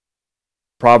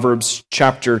Proverbs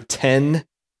chapter 10,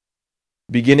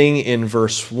 beginning in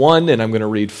verse 1, and I'm going to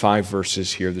read 5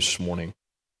 verses here this morning.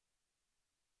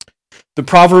 The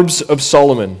Proverbs of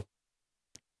Solomon.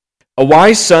 A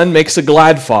wise son makes a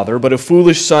glad father, but a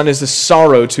foolish son is a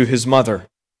sorrow to his mother.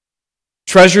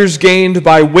 Treasures gained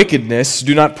by wickedness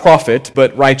do not profit,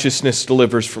 but righteousness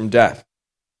delivers from death.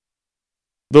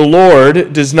 The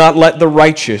Lord does not let the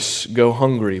righteous go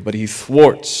hungry, but he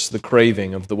thwarts the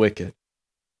craving of the wicked.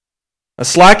 A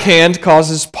slack hand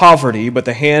causes poverty, but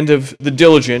the hand of the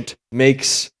diligent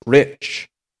makes rich.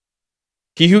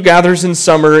 He who gathers in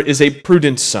summer is a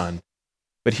prudent son,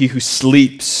 but he who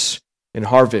sleeps in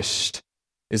harvest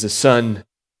is a son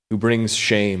who brings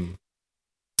shame.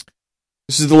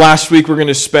 This is the last week we're going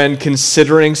to spend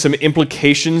considering some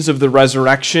implications of the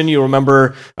resurrection. You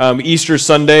remember Easter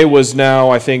Sunday was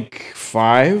now, I think,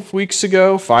 5 weeks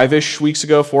ago, 5-ish weeks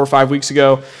ago, 4 or 5 weeks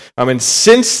ago. And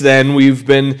since then, we've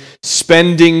been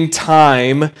spending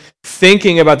time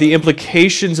thinking about the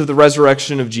implications of the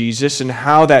resurrection of Jesus and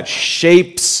how that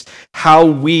shapes how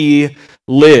we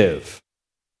live.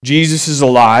 Jesus is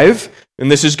alive. And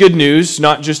this is good news,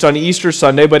 not just on Easter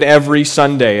Sunday, but every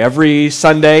Sunday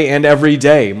and every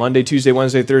day, Monday, Tuesday,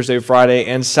 Wednesday, Thursday, Friday,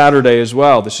 and Saturday as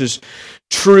well. This is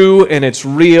true, and it's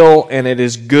real, and it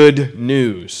is good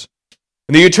news.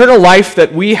 And the eternal life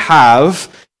that we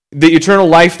have, the eternal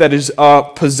life that is a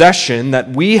possession that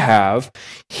we have,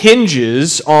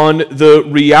 hinges on the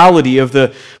reality of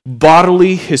the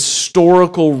bodily,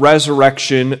 historical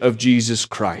resurrection of Jesus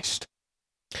Christ.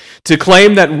 To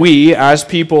claim that we, as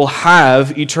people,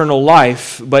 have eternal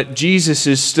life, but Jesus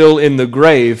is still in the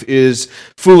grave, is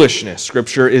foolishness.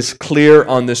 Scripture is clear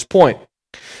on this point.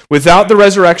 Without the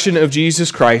resurrection of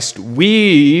Jesus Christ,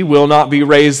 we will not be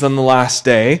raised on the last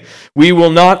day. We will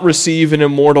not receive an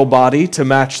immortal body to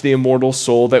match the immortal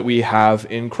soul that we have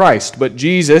in Christ. But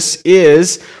Jesus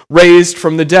is raised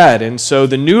from the dead. And so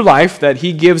the new life that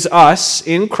he gives us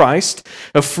in Christ,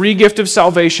 a free gift of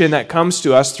salvation that comes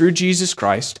to us through Jesus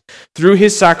Christ, through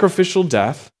his sacrificial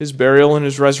death, his burial, and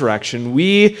his resurrection,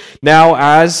 we now,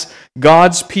 as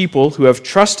God's people who have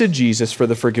trusted Jesus for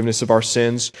the forgiveness of our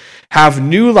sins, have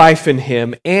new life in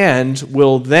him and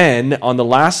will then, on the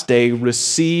last day,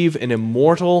 receive an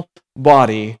immortal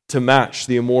body to match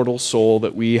the immortal soul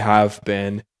that we have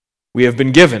been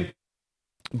given.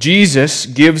 Jesus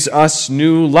gives us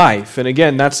new life. And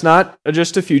again, that's not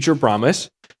just a future promise.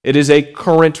 It is a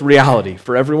current reality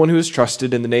for everyone who has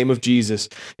trusted in the name of Jesus.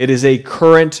 It is a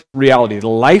current reality. The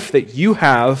life that you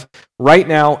have right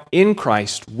now in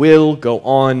Christ will go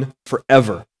on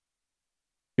forever.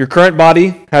 Your current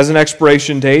body has an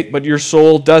expiration date, but your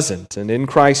soul doesn't. And in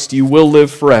Christ, you will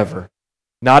live forever.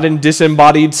 Not in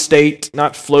disembodied state,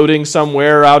 not floating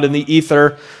somewhere out in the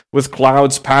ether with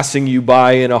clouds passing you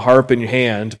by and a harp in your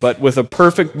hand, but with a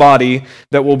perfect body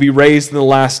that will be raised in the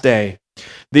last day.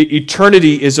 The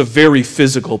eternity is a very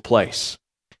physical place.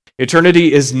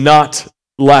 Eternity is not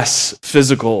less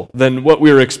physical than what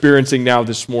we are experiencing now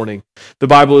this morning. The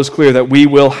Bible is clear that we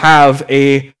will have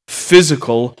a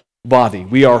physical body.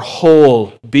 We are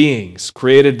whole beings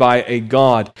created by a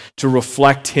God to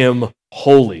reflect him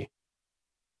wholly,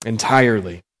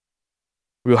 entirely.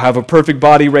 We will have a perfect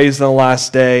body raised on the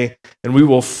last day, and we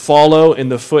will follow in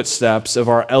the footsteps of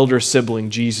our elder sibling,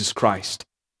 Jesus Christ,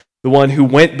 the one who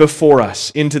went before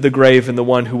us into the grave and the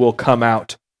one who will come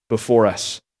out before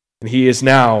us. And he is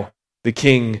now the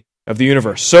King of the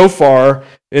universe. So far,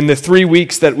 in the 3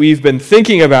 weeks that we've been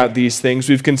thinking about these things,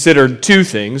 we've considered 2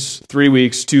 things. 3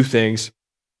 weeks, 2 things.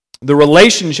 The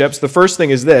relationships, the first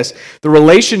thing is this, the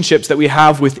relationships that we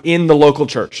have within the local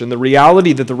church, and the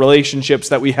reality that the relationships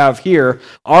that we have here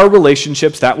are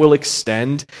relationships that will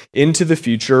extend into the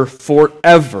future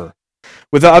forever.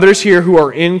 With the others here who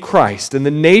are in Christ, and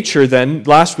the nature then,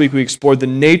 last week we explored the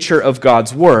nature of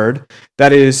God's Word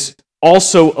that is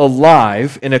also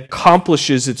alive and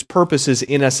accomplishes its purposes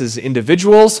in us as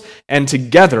individuals and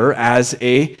together as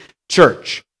a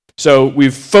church. So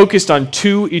we've focused on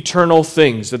 2 eternal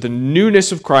things, that the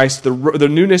newness of Christ, the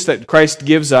newness that Christ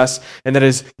gives us and that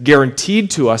is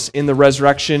guaranteed to us in the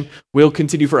resurrection will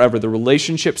continue forever. The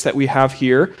relationships that we have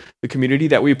here, the community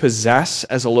that we possess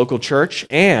as a local church,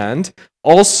 and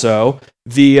also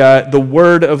the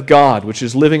Word of God, which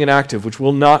is living and active, which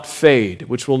will not fade,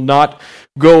 which will not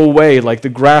go away like the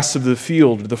grass of the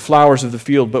field, or the flowers of the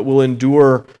field, but will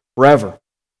endure forever.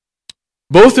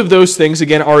 Both of those things,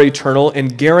 again, are eternal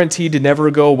and guaranteed to never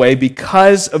go away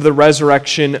because of the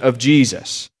resurrection of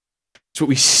Jesus. It's what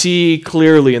we see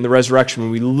clearly in the resurrection.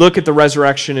 When we look at the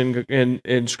resurrection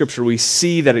in Scripture, we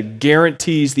see that it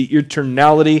guarantees the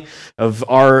eternality of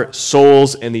our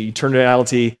souls and the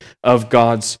eternality of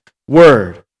God's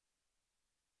word.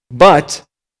 But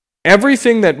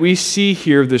everything that we see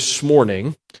here this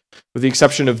morning, with the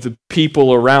exception of the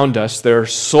people around us, their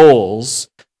souls,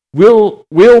 will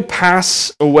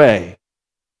pass away.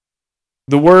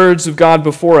 The words of God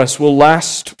before us will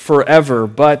last forever,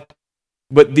 but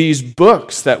these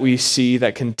books that we see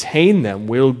that contain them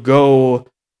will go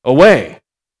away.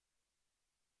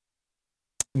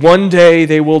 One day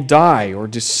they will die or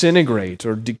disintegrate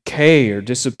or decay or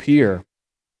disappear.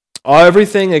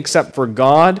 Everything except for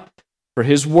God, for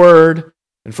His Word,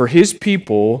 and for His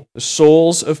people, the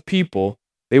souls of people,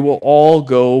 they will all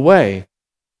go away.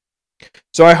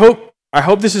 So I hope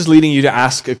this is leading you to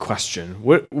ask a question.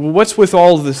 What's with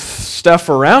all this stuff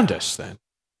around us then?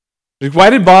 Why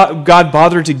did God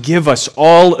bother to give us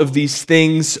all of these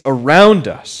things around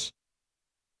us?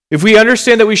 If we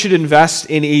understand that we should invest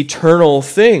in eternal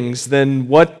things, then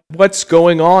what's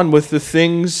going on with the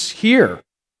things here?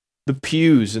 The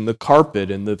pews and the carpet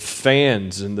and the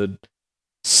fans and the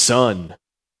sun.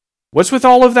 What's with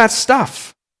all of that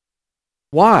stuff?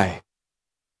 Why?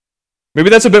 Maybe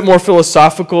that's a bit more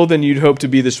philosophical than you'd hope to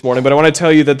be this morning, but I want to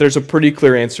tell you that there's a pretty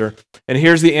clear answer. And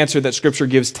here's the answer that Scripture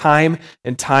gives time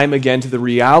and time again to the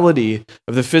reality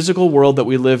of the physical world that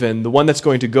we live in, the one that's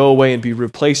going to go away and be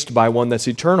replaced by one that's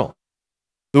eternal.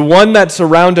 The one that's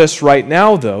around us right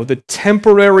now, though, the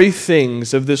temporary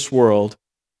things of this world,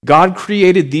 God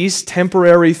created these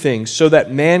temporary things so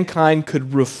that mankind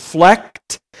could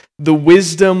reflect the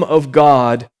wisdom of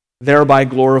God, thereby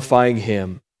glorifying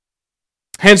Him.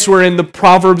 Hence, we're in the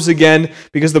Proverbs again,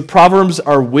 because the Proverbs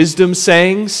are wisdom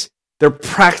sayings. They're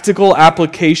practical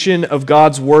application of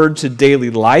God's word to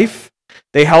daily life.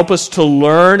 They help us to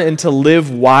learn and to live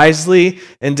wisely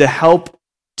and to help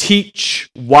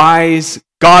teach wise,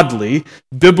 godly,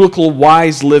 biblical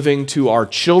wise living to our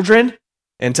children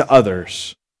and to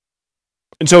others.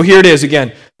 And so here it is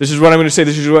again. This is what I'm going to say.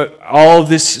 This is what all of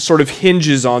this sort of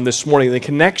hinges on this morning, the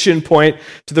connection point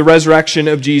to the resurrection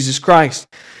of Jesus Christ.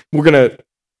 We're going to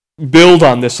build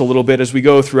on this a little bit as we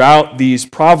go throughout these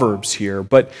Proverbs here,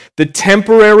 but the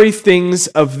temporary things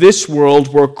of this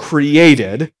world were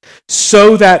created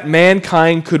so that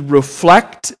mankind could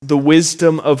reflect the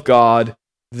wisdom of God,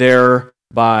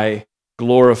 thereby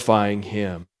glorifying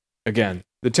Him. Again,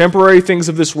 the temporary things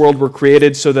of this world were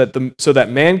created so that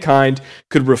mankind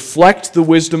could reflect the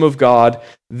wisdom of God,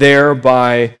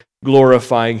 thereby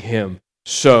glorifying Him.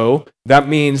 So that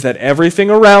means that everything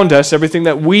around us, everything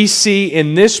that we see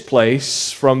in this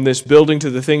place, from this building to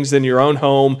the things in your own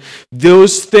home,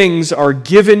 those things are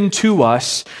given to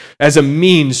us as a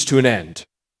means to an end.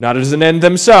 Not as an end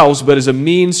themselves, but as a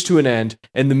means to an end.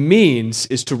 And the means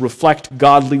is to reflect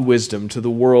godly wisdom to the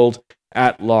world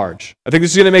at large. I think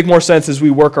this is going to make more sense as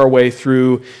we work our way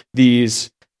through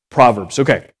these Proverbs.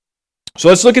 Okay. So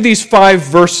let's look at these 5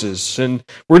 verses, and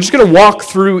we're just going to walk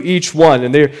through each one,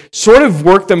 and they sort of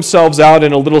work themselves out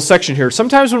in a little section here.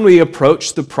 Sometimes when we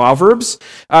approach the Proverbs,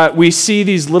 we see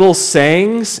these little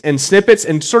sayings and snippets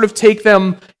and sort of take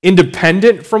them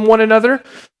independent from one another.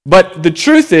 But the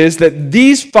truth is that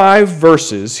these 5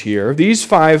 verses here, these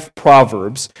 5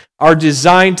 Proverbs, are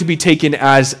designed to be taken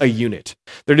as a unit.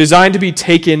 They're designed to be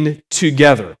taken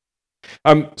together.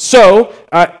 So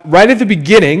right at the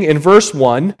beginning, in verse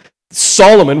 1,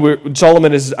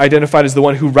 Solomon is identified as the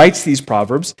one who writes these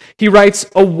Proverbs. He writes,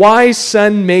 "A wise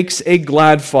son makes a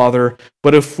glad father,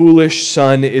 but a foolish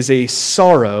son is a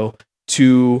sorrow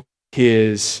to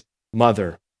his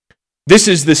mother." This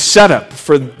is the setup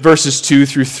for verses 2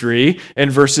 through 3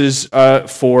 and verses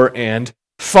 4 and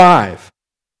 5.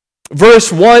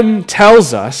 Verse 1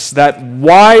 tells us that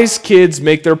wise kids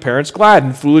make their parents glad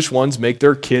and foolish ones make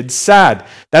their kids sad.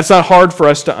 That's not hard for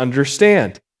us to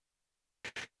understand.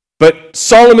 But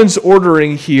Solomon's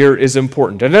ordering here is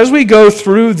important. And as we go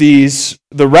through the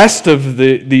rest of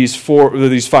these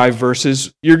 5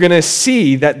 verses, you're going to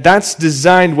see that that's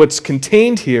designed, what's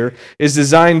contained here is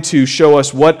designed to show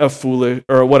us what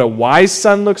a wise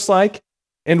son looks like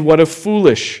and what a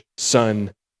foolish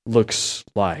son looks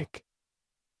like.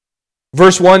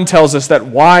 Verse 1 tells us that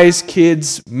wise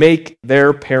kids make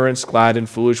their parents glad and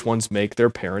foolish ones make their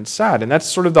parents sad. And that's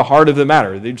sort of the heart of the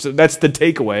matter. That's the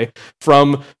takeaway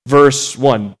from verse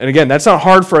 1. And again, that's not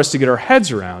hard for us to get our heads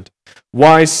around.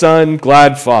 Wise son,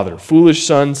 glad father. Foolish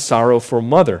son, sorrowful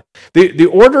mother. The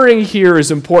ordering here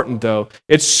is important, though.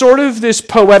 It's sort of this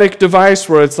poetic device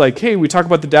where it's like, hey, we talk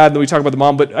about the dad, and then we talk about the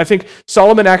mom. But I think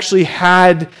Solomon actually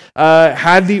had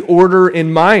the order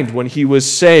in mind when he was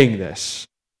saying this.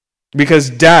 Because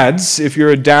dads, if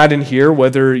you're a dad in here,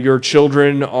 whether your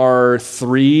children are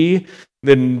 3,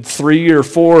 than 3 or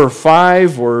 4 or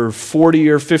 5 or 40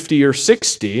 or 50 or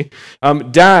 60.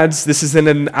 Dads, this is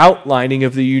an outlining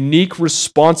of the unique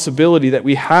responsibility that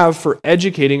we have for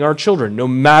educating our children, no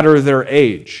matter their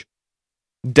age.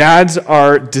 Dads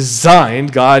are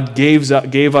designed, God gave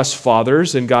us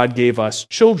fathers and God gave us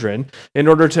children in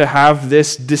order to have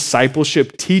this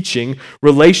discipleship teaching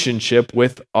relationship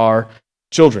with our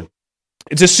children.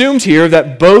 It's assumed here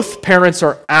that both parents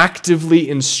are actively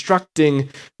instructing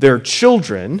their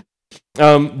children,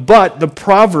 but the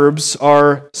Proverbs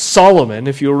are Solomon.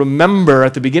 If you remember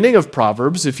at the beginning of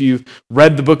Proverbs, if you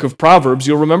read the book of Proverbs,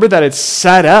 you'll remember that it's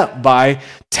set up by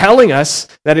telling us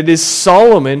that it is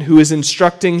Solomon who is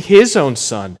instructing his own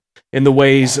son in the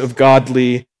ways of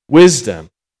godly wisdom.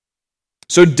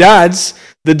 So dads,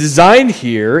 the design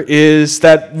here is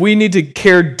that we need to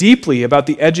care deeply about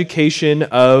the education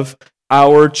of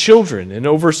our children and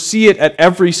oversee it at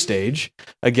every stage,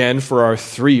 again, for our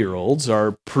 3-year-olds,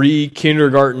 our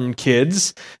pre-kindergarten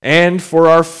kids, and for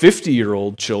our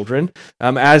 50-year-old children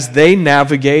as they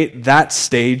navigate that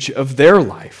stage of their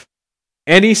life.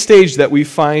 Any stage that we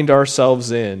find ourselves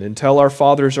in until our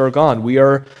fathers are gone, we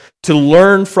are to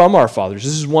learn from our fathers.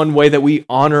 This is one way that we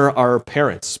honor our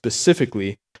parents,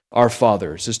 specifically our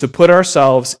fathers, is to put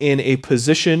ourselves in a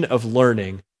position of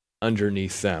learning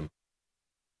underneath them.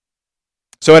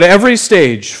 So at every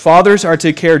stage, fathers are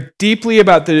to care deeply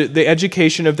about the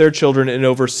education of their children and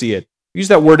oversee it. We use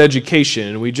that word education,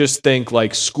 and we just think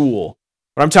like school.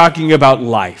 But I'm talking about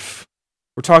life.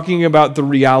 We're talking about the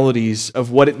realities of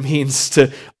what it means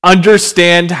to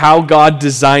understand how God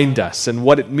designed us and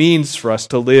what it means for us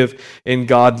to live in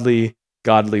godly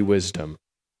wisdom.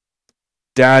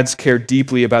 Dads care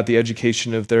deeply about the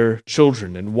education of their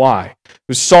children. And why?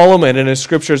 Because Solomon, in his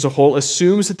scripture as a whole,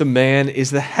 assumes that the man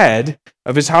is the head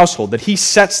of his household, that he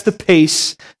sets the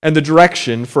pace and the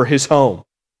direction for his home.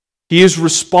 He is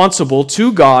responsible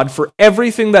to God for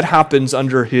everything that happens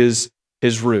under his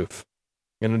roof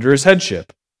and under his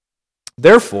headship.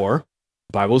 Therefore,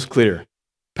 the Bible is clear.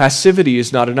 Passivity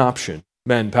is not an option.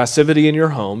 Men, passivity in your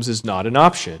homes is not an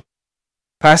option.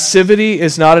 Passivity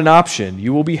is not an option.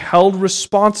 You will be held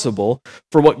responsible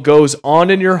for what goes on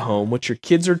in your home, what your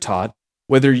kids are taught,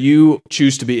 whether you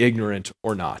choose to be ignorant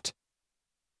or not.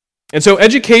 And so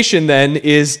education then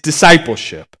is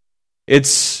discipleship.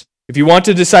 It's, if you want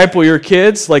to disciple your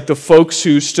kids, like the folks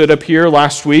who stood up here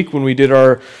last week when we did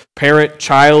our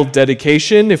parent-child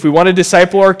dedication, if we want to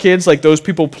disciple our kids like those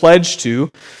people pledged to,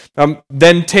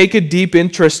 then take a deep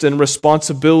interest and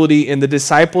responsibility in the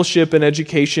discipleship and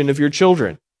education of your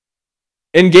children.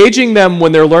 Engaging them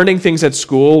when they're learning things at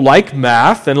school, like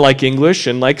math and like English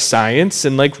and like science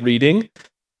and like reading,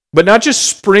 but not just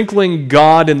sprinkling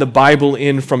God and the Bible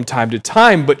in from time to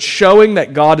time, but showing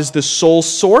that God is the sole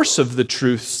source of the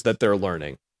truths that they're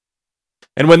learning.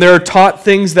 And when they're taught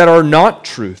things that are not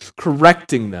truth,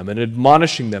 correcting them and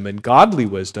admonishing them in godly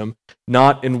wisdom,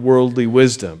 not in worldly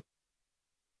wisdom.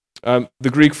 The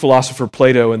Greek philosopher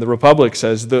Plato in the Republic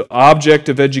says, the object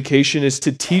of education is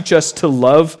to teach us to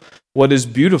love what is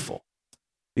beautiful.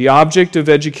 The object of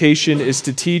education is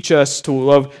to teach us to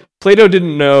love. Plato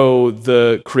didn't know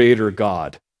the Creator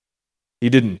God. He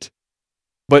didn't.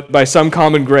 But by some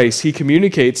common grace, he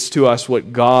communicates to us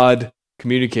what God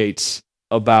communicates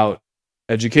about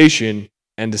education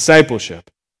and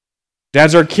discipleship.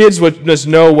 Dads, our kids must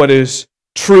know what is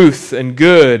truth and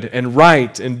good and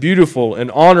right and beautiful and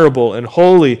honorable and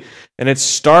holy. And it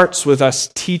starts with us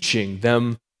teaching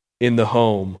them in the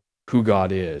home who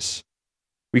God is.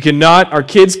 Our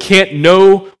kids can't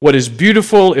know what is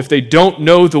beautiful if they don't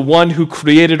know the one who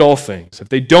created all things, if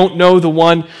they don't know the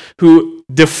one who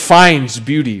defines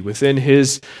beauty within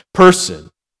his person.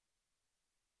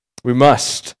 We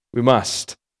must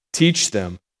teach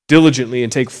them diligently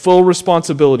and take full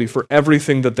responsibility for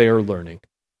everything that they are learning.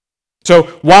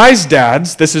 So wise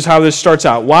dads, this is how this starts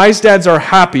out. Wise dads are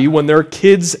happy when their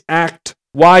kids act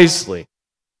wisely.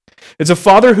 It's a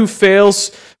father who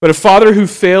fails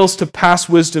to pass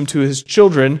wisdom to his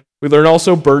children, we learn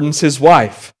also burdens his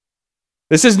wife.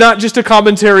 This is not just a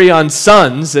commentary on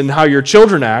sons and how your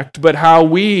children act, but how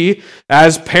we,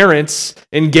 as parents,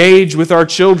 engage with our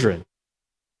children.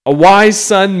 A wise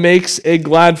son makes a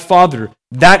glad father.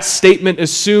 That statement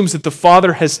assumes that the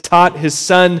father has taught his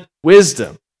son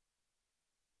wisdom.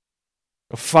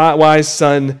 A wise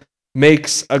son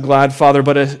makes a glad father,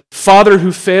 but a father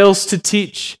who fails to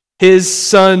teach his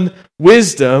son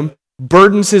wisdom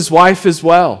burdens his wife as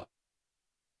well.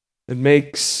 It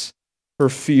makes her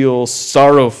feel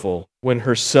sorrowful when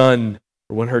her son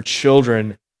or when her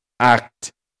children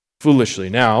act foolishly.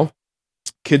 Now,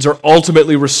 Kids are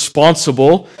ultimately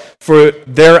responsible for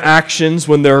their actions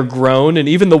when they're grown, and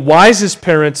even the wisest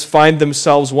parents find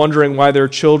themselves wondering why their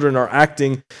children are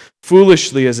acting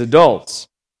foolishly as adults.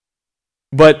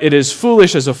 But it is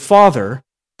foolish as a father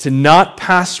to not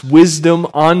pass wisdom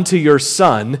on to your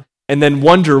son and then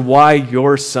wonder why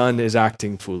your son is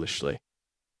acting foolishly.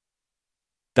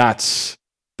 That's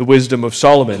the wisdom of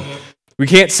Solomon. We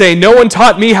can't say, no one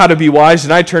taught me how to be wise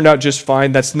and I turned out just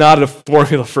fine. That's not a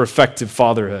formula for effective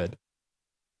fatherhood.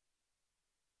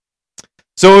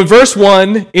 So in verse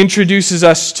 1, introduces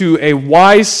us to a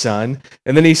wise son,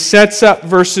 and then he sets up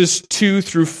verses 2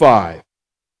 through 5.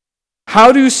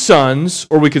 How do sons,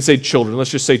 or we could say children,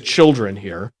 let's just say children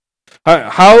here,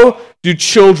 how do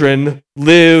children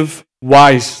live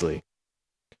wisely?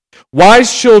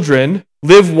 Wise children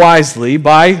live wisely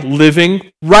by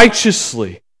living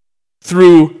righteously,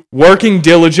 through working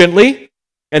diligently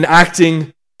and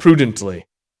acting prudently.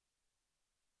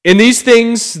 In these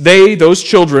things, those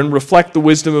children, reflect the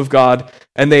wisdom of God,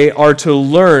 and they are to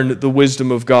learn the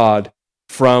wisdom of God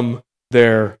from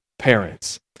their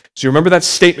parents. So you remember that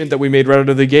statement that we made right out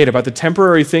of the gate about the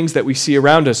temporary things that we see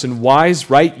around us and wise,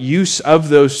 right use of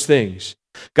those things.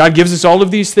 God gives us all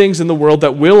of these things in the world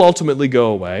that will ultimately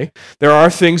go away. There are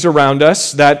things around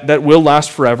us that will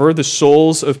last forever, the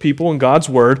souls of people in God's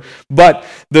word. But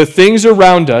the things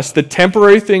around us, the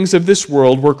temporary things of this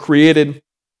world, were created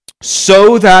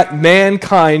so that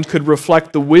mankind could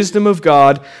reflect the wisdom of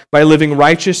God by living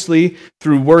righteously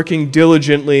through working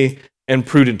diligently and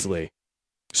prudently.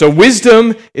 So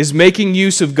wisdom is making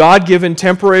use of God-given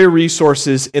temporary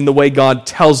resources in the way God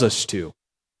tells us to.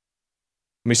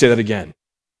 Let me say that again.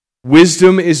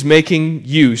 Wisdom is making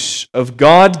use of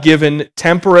God-given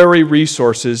temporary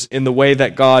resources in the way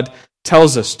that God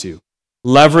tells us to,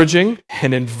 leveraging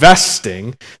and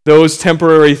investing those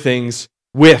temporary things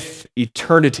with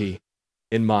eternity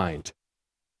in mind.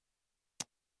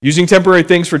 Using temporary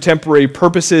things for temporary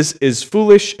purposes is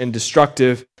foolish and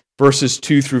destructive. Verses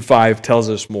 2 through 5 tells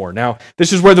us more. Now,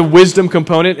 this is where the wisdom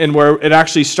component and where it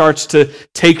actually starts to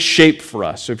take shape for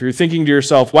us. So if you're thinking to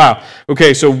yourself, wow,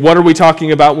 okay, so what are we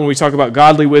talking about when we talk about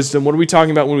godly wisdom? What are we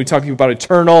talking about when we're talking about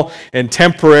eternal and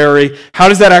temporary? How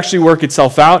does that actually work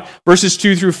itself out? Verses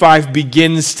 2 through 5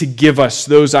 begins to give us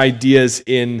those ideas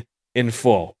in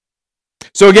full.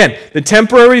 So again, the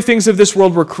temporary things of this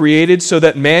world were created so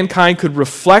that mankind could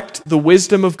reflect the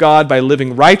wisdom of God by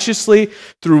living righteously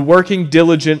through working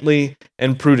diligently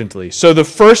and prudently. So the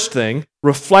first thing,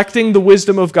 reflecting the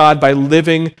wisdom of God by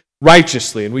living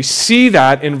righteously. And we see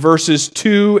that in verses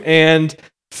 2 and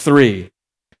 3.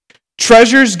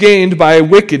 Treasures gained by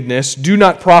wickedness do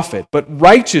not profit, but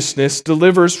righteousness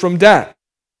delivers from death.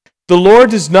 The Lord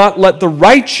does not let the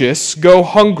righteous go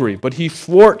hungry, but he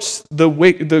thwarts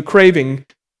the craving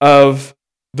of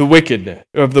the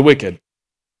wicked.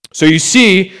 So you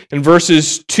see in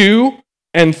verses 2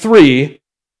 and 3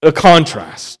 a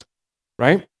contrast,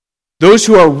 right? Those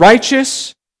who are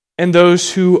righteous and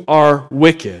those who are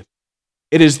wicked.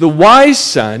 It is the wise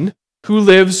son who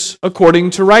lives according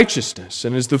to righteousness,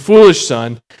 and is the foolish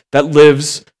son that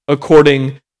lives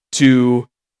according to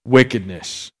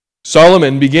wickedness.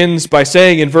 Solomon begins by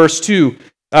saying in verse 2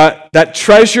 that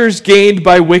treasures gained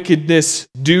by wickedness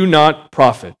do not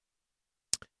profit.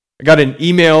 I got an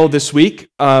email this week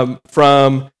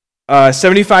from a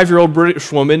 75-year-old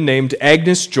British woman named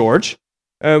Agnes George.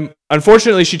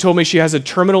 Unfortunately, she told me she has a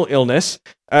terminal illness,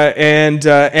 and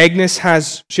Agnes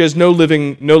has no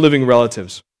living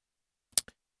relatives.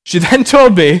 She then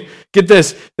told me, get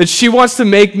this, that she wants to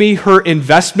make me her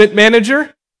investment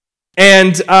manager,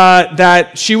 and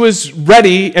that she was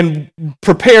ready and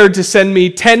prepared to send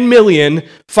me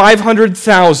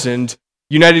 10,500,000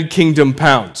 United Kingdom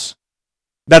pounds.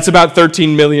 That's about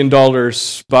 $13 million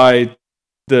by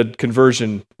the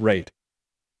conversion rate.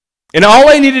 And all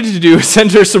I needed to do was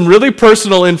send her some really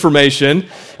personal information,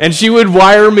 and she would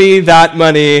wire me that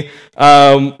money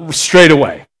straight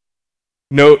away.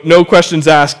 No questions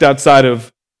asked outside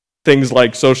of things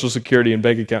like Social Security and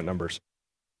bank account numbers.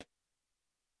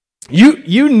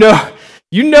 You know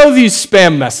these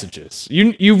spam messages.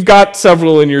 You've got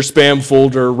several in your spam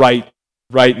folder right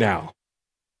now.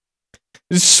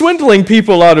 Swindling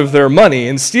people out of their money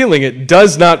and stealing it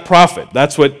does not profit.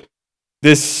 That's what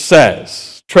this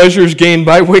says. Treasures gained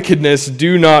by wickedness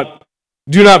do not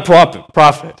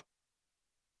profit.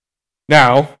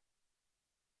 Now,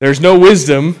 there's no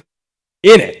wisdom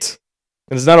in it.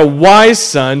 And it's not a wise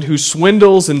son who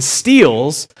swindles and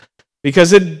steals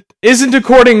because it isn't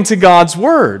according to God's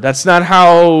word. That's not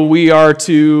how we are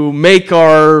to make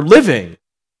our living,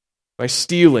 by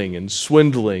stealing and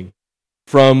swindling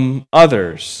from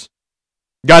others.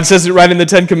 God says it right in the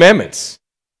Ten Commandments.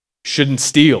 Shouldn't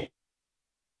steal.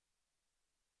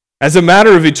 As a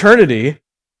matter of eternity,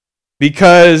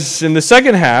 because in the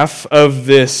second half of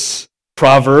this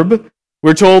proverb,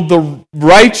 we're told the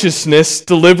righteousness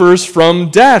delivers from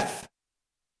death.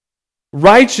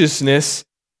 Righteousness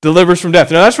delivers from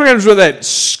death. Now that's where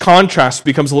that contrast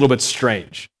becomes a little bit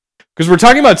strange. Because we're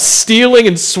talking about stealing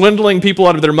and swindling people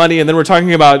out of their money, and then all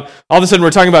of a sudden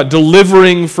we're talking about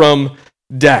delivering from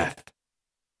death.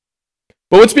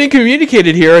 But what's being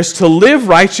communicated here is to live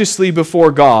righteously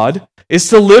before God is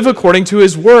to live according to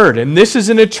His Word, and this is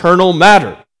an eternal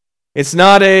matter. It's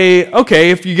not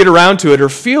if you get around to it or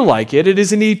feel like it, it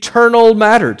is an eternal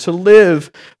matter to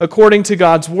live according to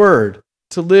God's Word,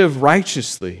 to live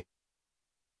righteously.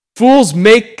 Fools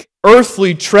make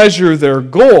earthly treasure their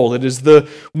goal. It is the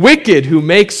wicked who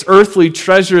makes earthly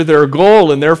treasure their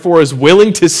goal and therefore is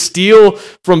willing to steal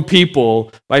from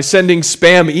people by sending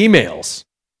spam emails.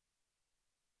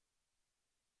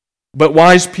 But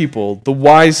wise people, the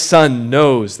wise son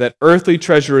knows that earthly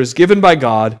treasure is given by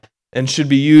God and should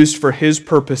be used for His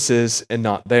purposes and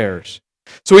not theirs.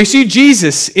 So we see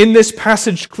Jesus in this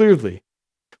passage clearly.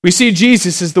 We see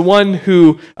Jesus as the one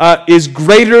who is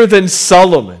greater than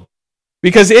Solomon.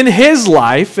 Because in his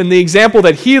life, in the example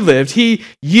that he lived, he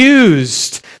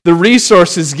used the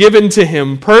resources given to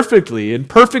him perfectly, in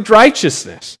perfect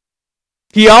righteousness.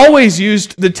 He always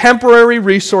used the temporary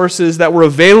resources that were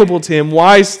available to him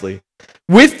wisely,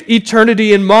 with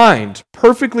eternity in mind,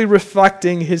 perfectly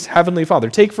reflecting his heavenly Father.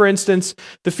 Take, for instance,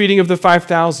 the feeding of the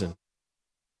 5,000.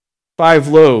 5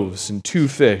 loaves and 2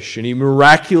 fish, and he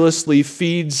miraculously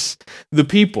feeds the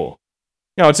people.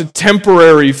 Now, it's a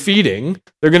temporary feeding.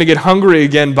 They're going to get hungry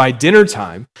again by dinner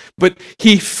time, but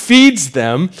he feeds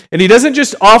them, and he doesn't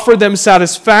just offer them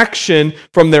satisfaction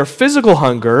from their physical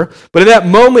hunger, but in that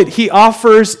moment, he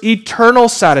offers eternal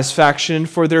satisfaction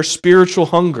for their spiritual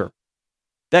hunger.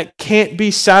 That can't be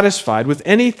satisfied with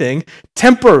anything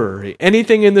temporary,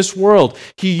 anything in this world.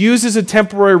 He uses a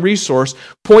temporary resource,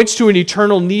 points to an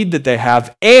eternal need that they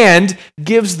have, and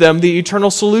gives them the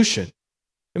eternal solution,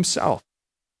 himself.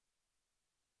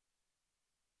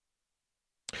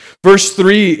 Verse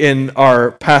 3 in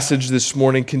our passage this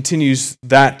morning continues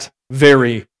that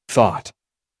very thought.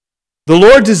 The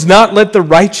Lord does not let the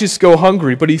righteous go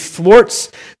hungry, but He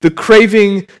thwarts the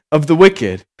craving of the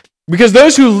wicked. Because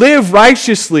those who live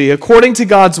righteously according to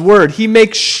God's word, He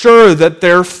makes sure that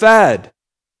they're fed.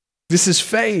 This is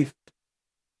faith.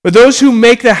 But those who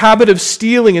make the habit of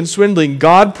stealing and swindling,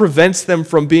 God prevents them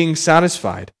from being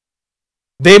satisfied.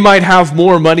 They might have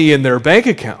more money in their bank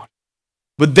account,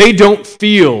 but they don't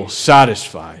feel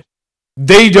satisfied.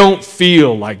 They don't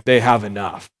feel like they have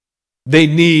enough. They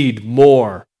need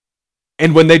more.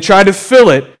 And when they try to fill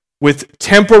it with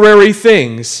temporary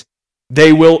things,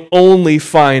 they will only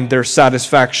find their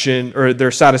satisfaction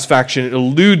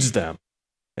eludes them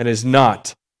and is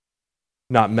not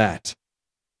met.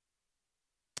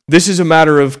 This is a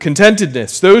matter of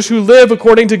contentedness. Those who live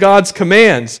according to God's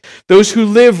commands, those who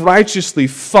live righteously,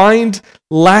 find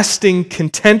lasting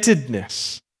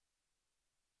contentedness.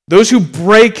 Those who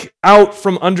break out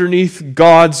from underneath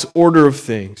God's order of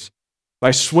things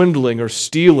by swindling or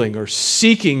stealing or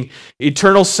seeking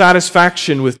eternal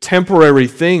satisfaction with temporary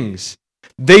things,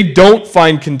 they don't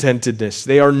find contentedness.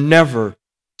 They are never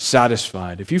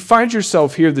satisfied. If you find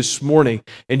yourself here this morning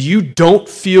and you don't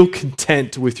feel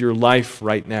content with your life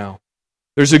right now,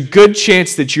 there's a good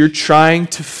chance that you're trying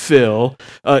to fill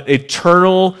an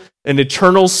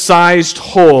eternal sized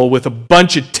hole with a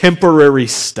bunch of temporary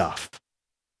stuff.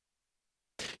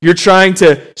 You're trying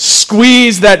to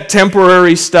squeeze that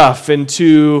temporary stuff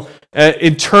into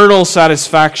eternal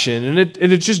satisfaction, and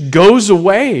it just goes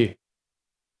away.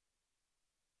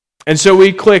 And so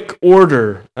we click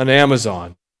order on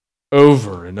Amazon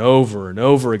over and over and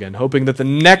over again, hoping that the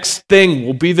next thing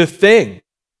will be the thing.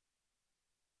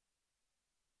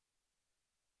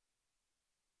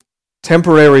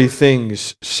 Temporary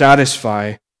things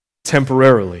satisfy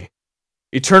temporarily.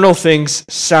 Eternal things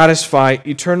satisfy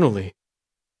eternally.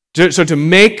 So to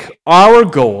make our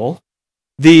goal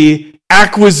the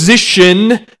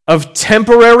acquisition of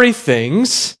temporary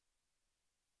things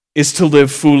is to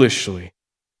live foolishly.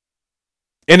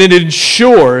 And it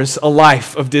ensures a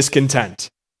life of discontent.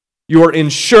 You are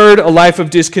insured a life of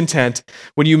discontent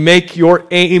when you make your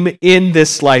aim in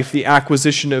this life the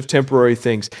acquisition of temporary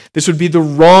things. This would be the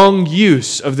wrong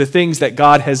use of the things that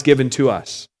God has given to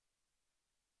us.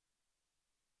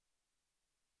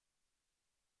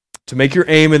 To make your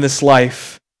aim in this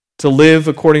life to live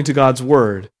according to God's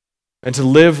word and to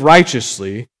live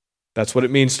righteously, that's what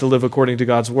it means to live according to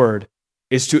God's word,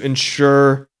 is to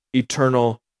ensure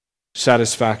eternal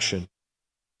satisfaction.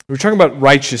 We're talking about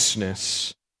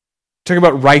righteousness. We're talking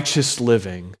about righteous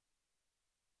living.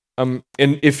 And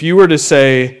if you were to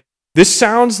say, this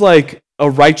sounds like a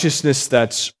righteousness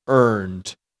that's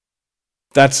earned,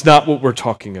 that's not what we're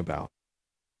talking about.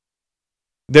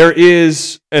 There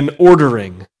is an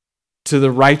ordering to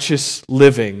the righteous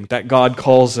living that God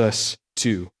calls us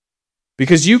to.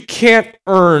 Because you can't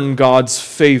earn God's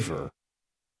favor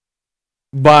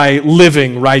by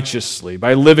living righteously,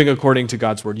 by living according to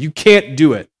God's word. You can't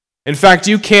do it. In fact,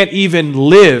 you can't even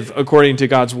live according to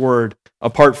God's word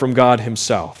apart from God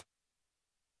himself.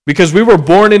 Because we were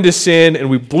born into sin and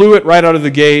we blew it right out of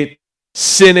the gate,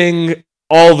 sinning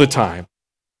all the time.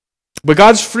 But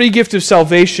God's free gift of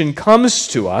salvation comes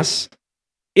to us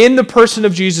in the person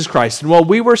of Jesus Christ. And while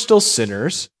we were still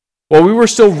sinners, while we were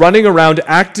still running around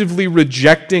actively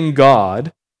rejecting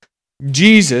God,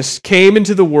 Jesus came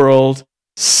into the world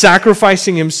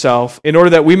sacrificing himself in order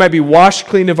that we might be washed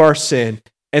clean of our sin,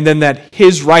 and then that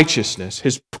his righteousness,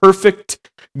 his perfect,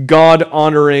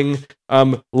 God-honoring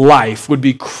life would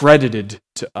be credited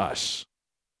to us.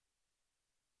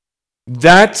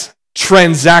 That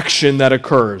transaction that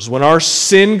occurs when our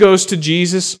sin goes to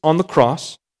Jesus on the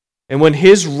cross, and when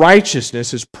his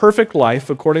righteousness, his perfect life,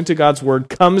 according to God's word,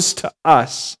 comes to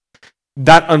us,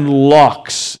 that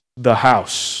unlocks the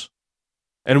house.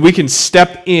 And we can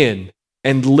step in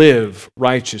and live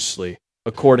righteously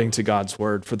according to God's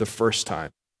word for the first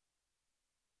time.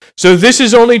 So this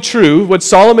is only true, what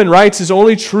Solomon writes is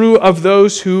only true of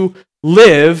those who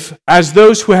live as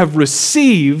those who have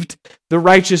received the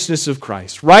righteousness of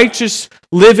Christ. Righteous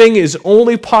living is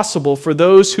only possible for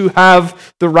those who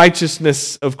have the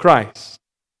righteousness of Christ,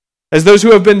 as those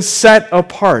who have been set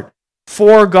apart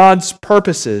for God's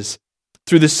purposes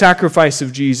through the sacrifice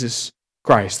of Jesus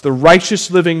Christ. The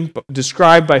righteous living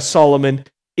described by Solomon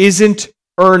isn't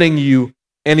earning you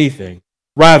anything.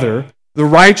 Rather, the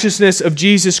righteousness of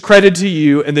Jesus credited to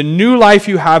you and the new life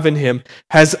you have in him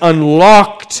has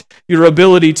unlocked your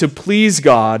ability to please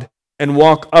God and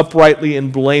walk uprightly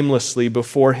and blamelessly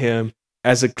before him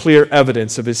as a clear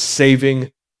evidence of his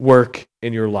saving work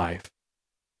in your life.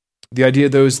 The idea,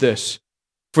 though, is this.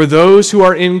 For those who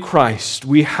are in Christ,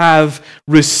 we have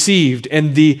received,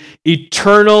 and the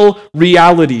eternal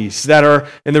realities that are,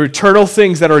 and the eternal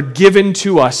things that are given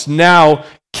to us now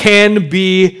can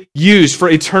be used for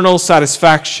eternal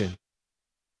satisfaction.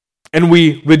 And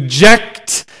we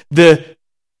reject the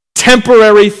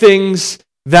temporary things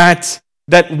that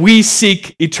we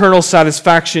seek eternal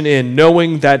satisfaction in,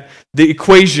 knowing that the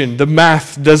equation, the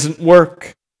math, doesn't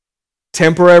work.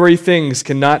 Temporary things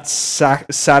cannot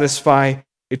satisfy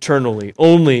eternally.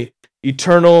 Only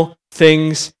eternal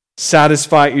things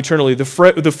satisfy eternally. The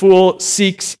fool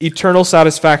seeks eternal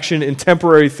satisfaction in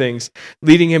temporary things,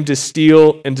 leading him to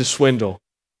steal and to swindle,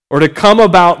 or to come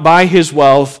about by his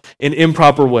wealth in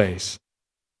improper ways.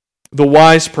 The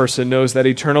wise person knows that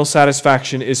eternal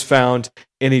satisfaction is found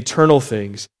in eternal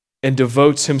things and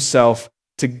devotes himself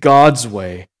to God's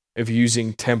way of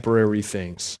using temporary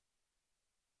things.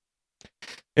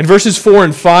 In verses 4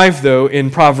 and 5, though,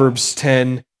 in Proverbs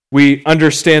 10, we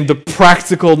understand the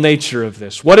practical nature of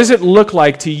this. What does it look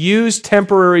like to use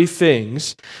temporary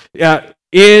things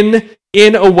in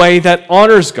a way that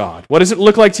honors God? What does it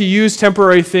look like to use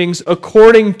temporary things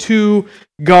according to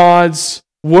God's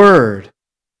word?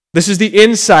 This is the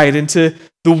insight into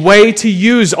the way to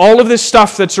use all of this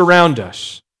stuff that's around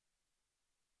us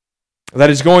that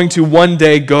is going to one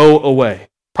day go away,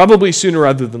 probably sooner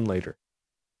rather than later.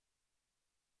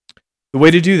 The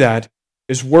way to do that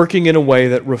is working in a way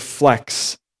that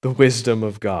reflects the wisdom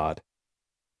of God.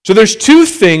 So there's two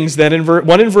things that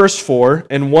one in verse 4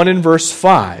 and one in verse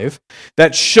 5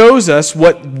 that shows us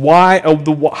how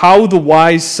the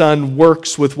wise son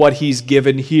works with what he's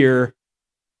given here,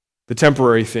 the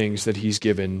temporary things that he's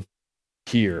given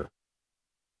here.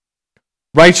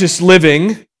 Righteous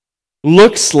living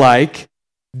looks like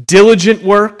diligent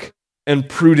work and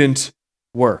prudent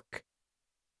work.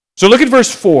 So look at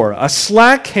verse 4. A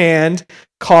slack hand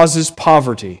causes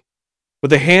poverty, but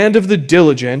the hand of the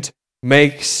diligent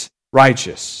makes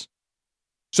righteous.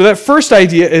 So that first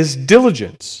idea is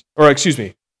diligence.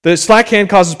 The slack hand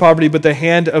causes poverty, but the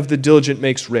hand of the diligent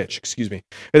makes rich.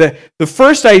 The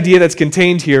first idea that's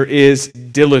contained here is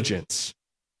diligence.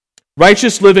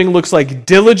 Righteous living looks like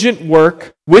diligent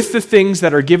work with the things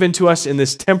that are given to us in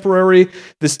this temporary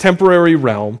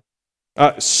realm,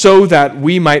 so that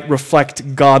we might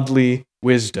reflect godly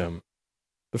wisdom.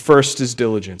 The first is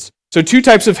diligence. So two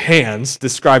types of hands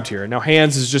described here. Now,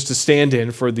 hands is just a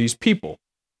stand-in for these people,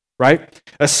 right?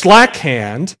 A slack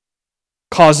hand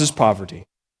causes poverty,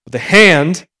 but the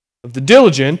hand of the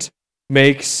diligent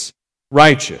makes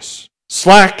righteous.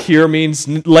 Slack here means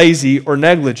lazy or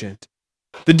negligent.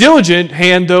 The diligent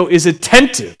hand, though, is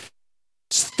attentive.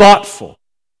 It's thoughtful.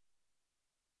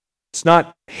 It's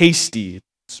not hasty.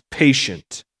 It's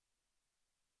patient.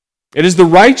 It is the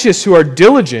righteous who are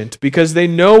diligent because they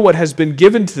know what has been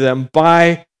given to them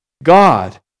by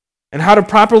God, and how to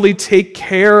properly take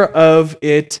care of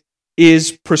it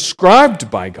is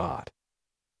prescribed by God.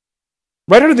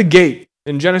 Right out of the gate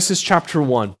in Genesis chapter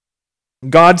 1,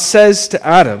 God says to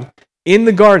Adam in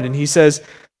the garden, he says,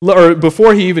 or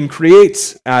before he even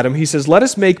creates Adam, he says, "Let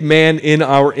us make man in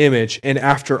our image and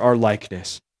after our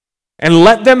likeness. And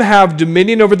let them have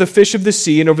dominion over the fish of the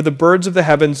sea and over the birds of the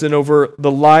heavens and over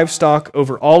the livestock,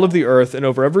 over all of the earth and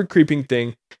over every creeping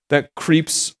thing that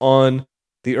creeps on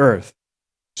the earth."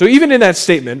 So even in that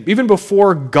statement, even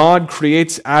before God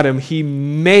creates Adam, he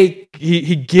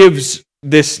gives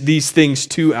these things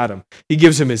to Adam. He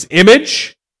gives him his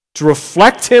image to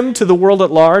reflect him to the world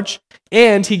at large,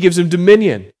 and he gives him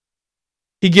dominion.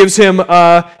 He gives him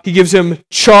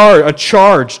a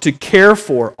charge to care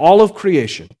for all of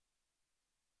creation.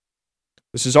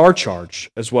 This is our charge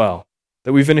as well,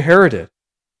 that we've inherited.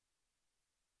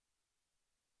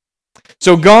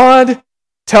 So God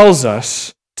tells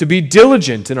us to be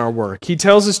diligent in our work. He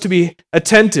tells us to be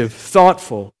attentive,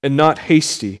 thoughtful, and not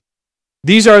hasty.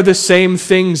 These are the same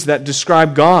things that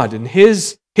describe God and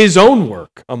His own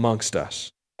work amongst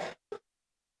us.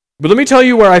 But let me tell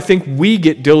you where I think we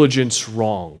get diligence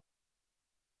wrong.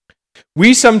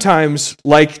 We sometimes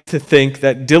like to think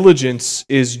that diligence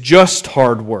is just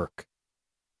hard work.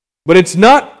 But it's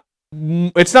not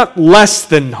less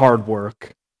than hard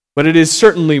work, but it is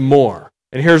certainly more.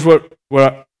 And here's what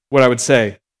I would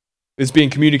say is being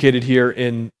communicated here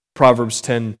in Proverbs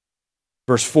 10,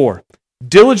 verse 4.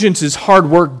 Diligence is hard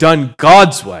work done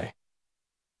God's way.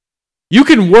 You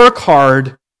can work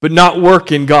hard, but not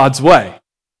work in God's way.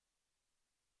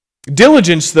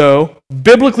 Diligence, though,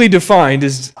 biblically defined,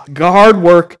 is hard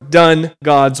work done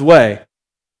God's way.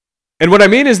 And what I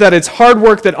mean is that it's hard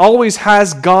work that always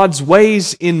has God's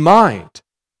ways in mind.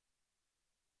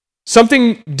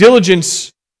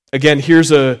 Diligence, again, here's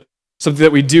something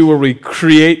that we do where we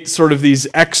create sort of these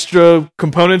extra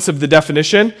components of the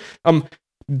definition.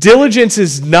 Diligence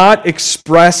is not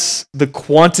express the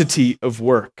quantity of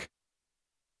work.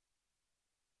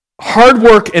 Hard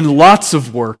work and lots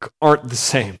of work aren't the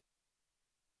same.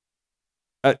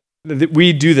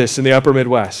 We do this in the upper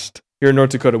Midwest. Here in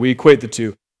North Dakota, we equate the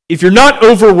two. If you're not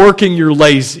overworking, you're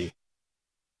lazy.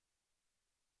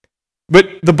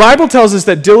 But the Bible tells us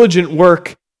that diligent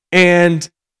work and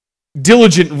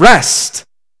diligent rest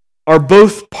are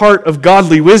both part of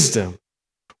godly wisdom.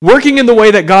 Working in the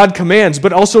way that God commands,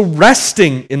 but also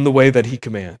resting in the way that He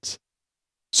commands.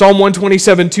 Psalm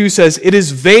 127:2 says, "It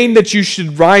is vain that you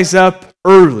should rise up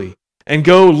early and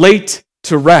go late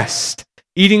to rest,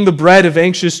 eating the bread of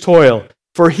anxious toil,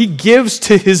 for He gives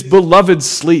to His beloved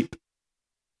sleep."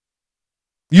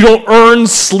 You don't earn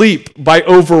sleep by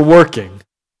overworking.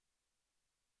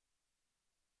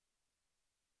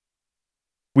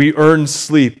 We earn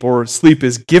sleep, or sleep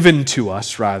is given to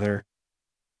us, rather,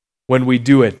 when we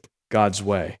do it God's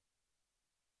way.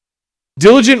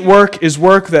 Diligent work is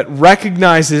work that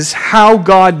recognizes how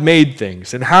God made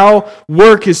things and how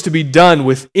work is to be done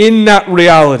within that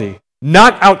reality,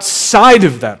 not outside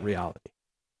of that reality.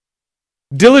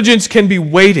 Diligence can be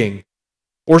waiting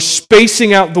or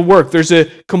spacing out the work. There's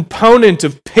a component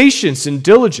of patience and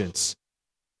diligence.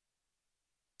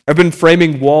 I've been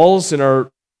framing walls in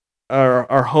our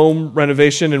home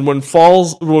renovation, and when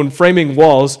framing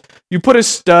walls, you put a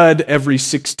stud every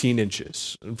 16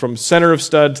 inches, from center of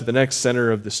stud to the next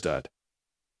center of the stud.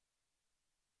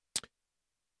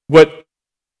 What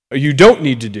you don't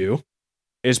need to do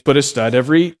is put a stud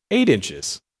every 8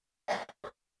 inches.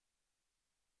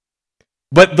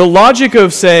 But the logic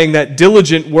of saying that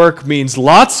diligent work means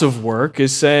lots of work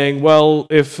is saying, well,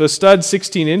 if a stud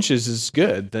 16 inches is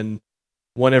good, then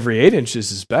one every 8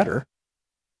 inches is better.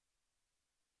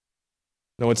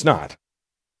 No, it's not.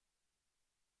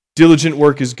 Diligent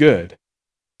work is good.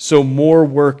 So more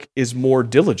work is more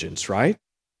diligence, right?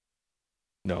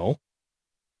 No.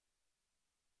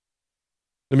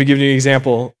 Let me give you an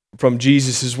example from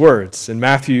Jesus' words. In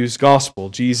Matthew's gospel,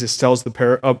 Jesus tells a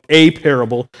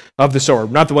parable of the sower.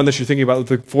 Not the one that you're thinking about with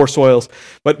the 4 soils,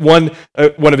 but one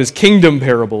of his kingdom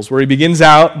parables, where he begins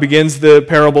the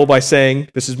parable by saying,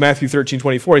 this is Matthew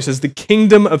 13:24, he says, "The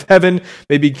kingdom of heaven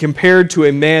may be compared to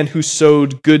a man who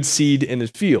sowed good seed in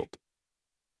his field."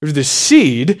 The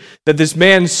seed that this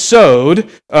man sowed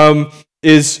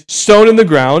is sown in the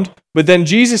ground, but then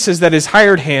Jesus says that his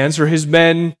hired hands or his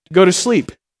men go to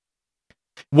sleep.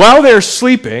 While they're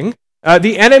sleeping,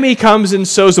 The enemy comes and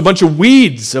sows a bunch of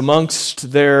weeds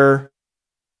amongst their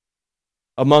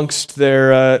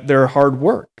hard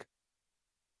work.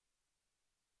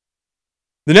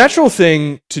 The natural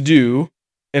thing to do,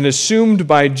 and assumed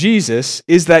by Jesus,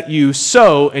 is that you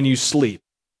sow and you sleep.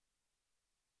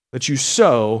 That you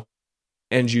sow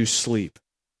and you sleep.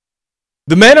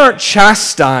 The men aren't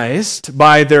chastised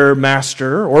by their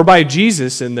master or by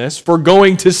Jesus in this for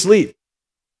going to sleep.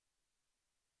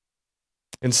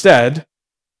 Instead,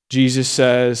 Jesus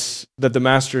says that the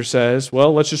master says,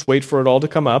 well, let's just wait for it all to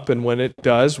come up, and when it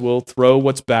does, we'll throw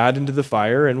what's bad into the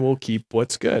fire and we'll keep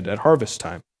what's good at harvest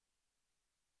time.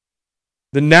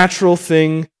 The natural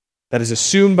thing that is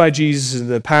assumed by Jesus in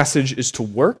the passage is to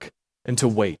work and to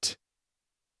wait.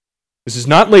 This is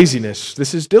not laziness.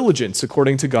 This is diligence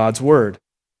according to God's word.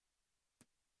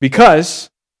 Because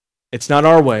it's not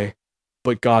our way,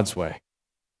 but God's way.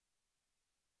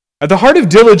 At the heart of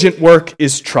diligent work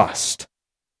is trust.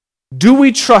 Do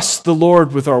we trust the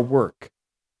Lord with our work?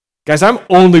 Guys, I'm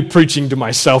only preaching to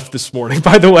myself this morning,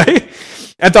 by the way.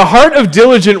 At the heart of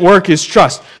diligent work is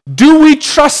trust. Do we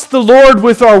trust the Lord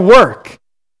with our work?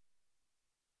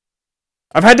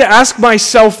 I've had to ask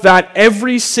myself that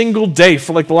every single day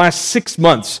for like the last 6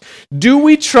 months. Do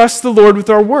we trust the Lord with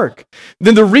our work?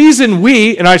 Then the reason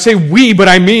we, and I say we, but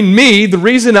I mean me, the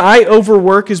reason I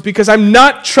overwork is because I'm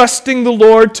not trusting the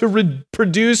Lord to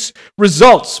produce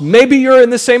results. Maybe you're in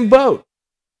the same boat.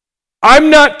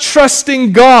 I'm not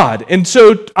trusting God, and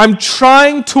so I'm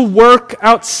trying to work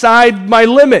outside my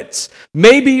limits.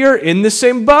 Maybe you're in the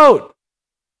same boat.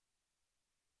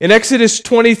 In Exodus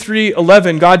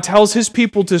 23:11, God tells his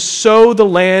people to sow the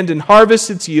land and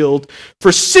harvest its yield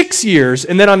for 6 years,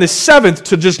 and then on the 7th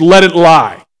to just let it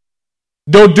lie.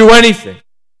 Don't do anything.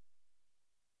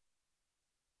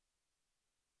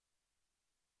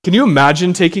 Can you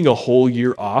imagine taking a whole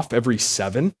year off every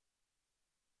 7?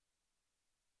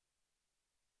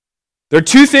 There are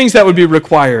 2 things that would be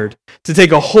required to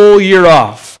take a whole year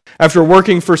off after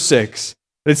working for 6.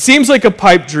 It seems like a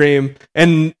pipe dream,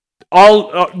 and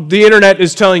all the internet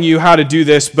is telling you how to do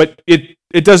this, but it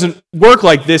doesn't work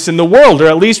like this in the world, or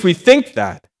at least we think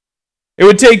that. It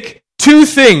would take 2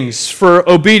 things for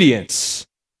obedience: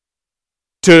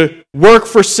 to work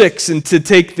for 6 and to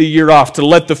take the year off, to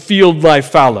let the field lie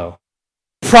fallow.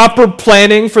 Proper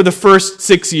planning for the first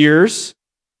 6 years.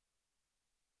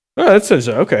 Oh, that says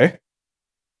okay.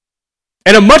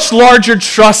 And a much larger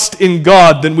trust in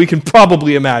God than we can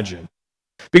probably imagine.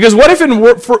 Because what if in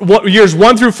years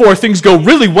 1 through 4 things go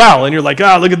really well and you're like,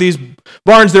 look at these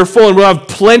barns, they're full and we'll have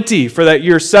plenty for that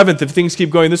year 7th if things keep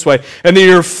going this way. And then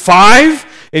year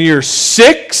 5 and year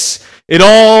 6, it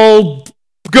all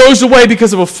goes away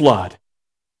because of a flood.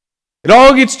 It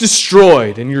all gets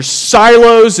destroyed and your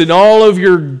silos and all of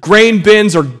your grain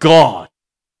bins are gone.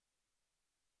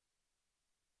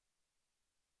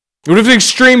 What if an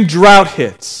extreme drought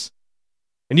hits?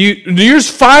 And years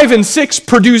 5 and 6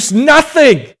 produce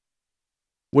nothing?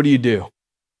 What do? Do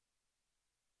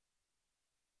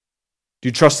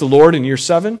you trust the Lord in year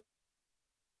 7?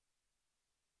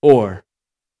 Or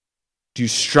do you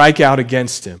strike out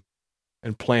against him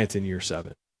and plant in year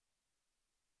 7?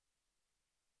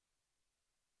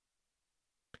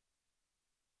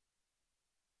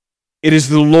 It is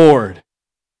the Lord.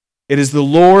 It is the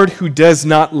Lord who does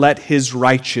not let his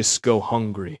righteous go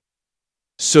hungry.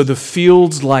 So the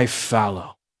fields lie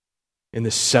fallow in the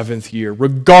 7th year,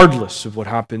 regardless of what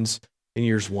happens in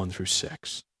years 1 through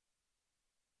 6.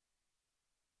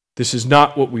 This is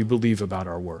not what we believe about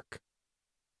our work.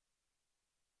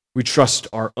 We trust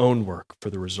our own work for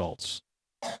the results.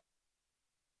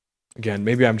 Again,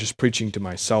 maybe I'm just preaching to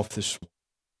myself this morning.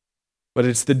 But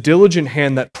it's the diligent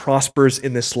hand that prospers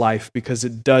in this life because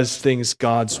it does things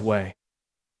God's way.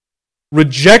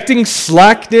 Rejecting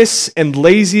slackness and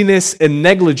laziness and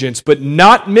negligence, but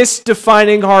not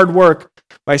misdefining hard work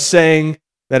by saying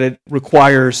that it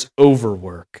requires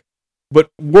overwork. But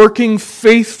working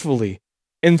faithfully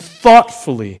and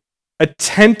thoughtfully,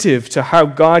 attentive to how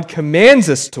God commands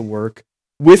us to work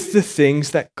with the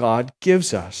things that God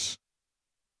gives us.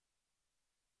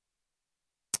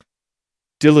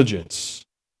 Diligence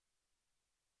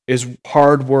is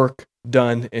hard work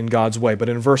done in God's way. But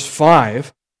in verse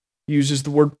 5, he uses the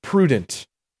word prudent.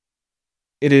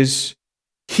 It is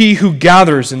he who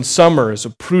gathers in summer is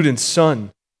a prudent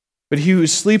son, but he who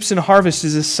sleeps in harvest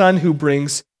is a son who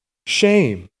brings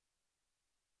shame.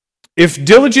 If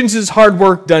diligence is hard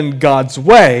work done God's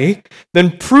way,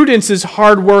 then prudence is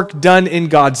hard work done in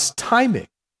God's timing.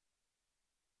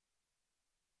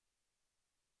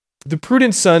 The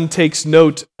prudent son takes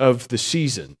note of the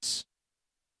seasons.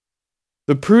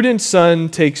 The prudent son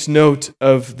takes note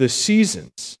of the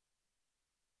seasons.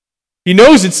 He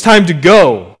knows it's time to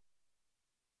go.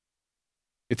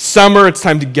 It's summer, it's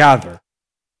time to gather.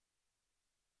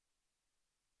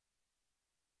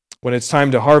 When it's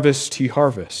time to harvest, he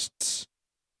harvests.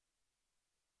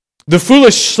 The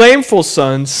foolish, shameful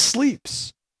son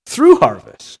sleeps through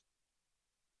harvest.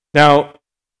 Now,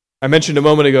 I mentioned a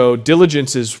moment ago,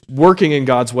 diligence is working in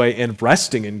God's way and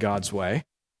resting in God's way.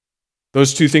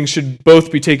 Those two things should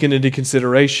both be taken into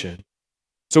consideration.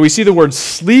 So we see the word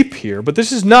sleep here, but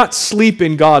this is not sleep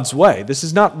in God's way. This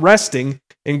is not resting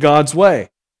in God's way.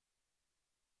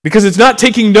 Because it's not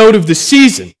taking note of the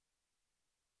season.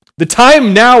 The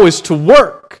time now is to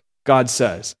work, God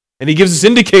says. And he gives us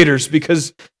indicators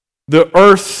because the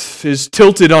earth is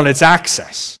tilted on its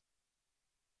axis.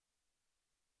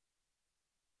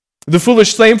 The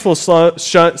foolish, shameful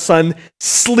son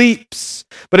sleeps.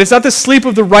 But it's not the sleep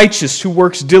of the righteous who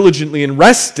works diligently and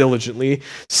rests diligently.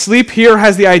 Sleep here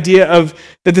has the idea of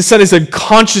that the son is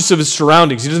unconscious of his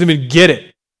surroundings. He doesn't even get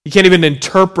it. He can't even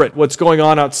interpret what's going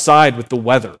on outside with the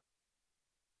weather.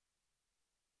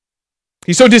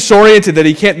 He's so disoriented that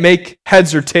he can't make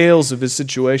heads or tails of his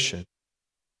situation.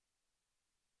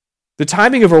 The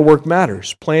timing of our work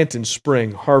matters. Plant in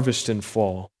spring, harvest in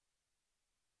fall.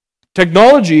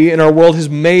 Technology in our world has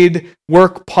made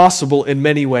work possible in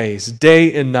many ways,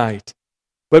 day and night.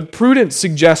 But prudence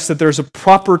suggests that there's a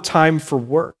proper time for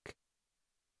work.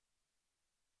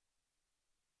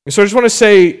 And so I just want to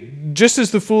say, just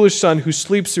as the foolish son who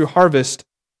sleeps through harvest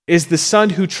is the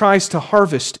son who tries to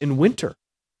harvest in winter.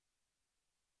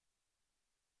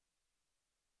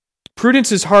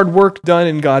 Prudence is hard work done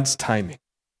in God's timing.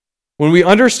 When we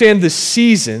understand the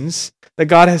seasons that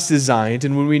God has designed,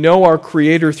 and when we know our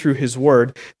Creator through His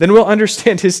Word, then we'll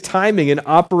understand His timing and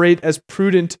operate as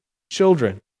prudent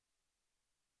children.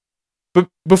 But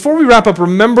before we wrap up,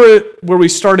 remember where we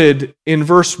started in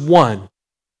verse 1,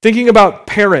 thinking about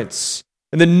parents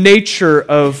and the nature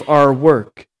of our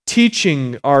work,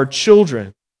 teaching our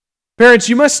children. Parents,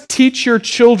 you must teach your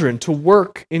children to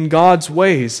work in God's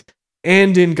ways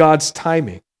and in God's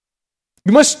timing.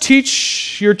 You must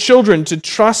teach your children to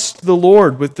trust the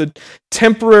Lord with the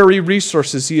temporary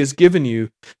resources He has given you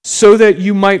so that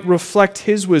you might reflect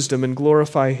His wisdom and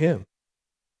glorify Him.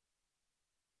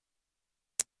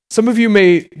 Some of you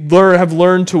may have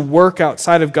learned to work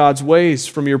outside of God's ways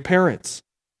from your parents,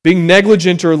 being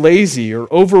negligent or lazy or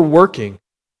overworking,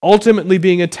 ultimately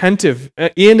being inattentive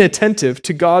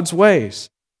to God's ways.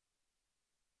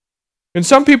 And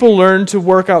some people learn to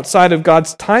work outside of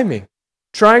God's timing,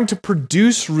 trying to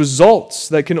produce results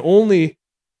that can only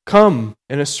come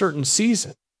in a certain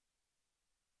season.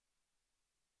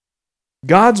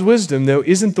 God's wisdom, though,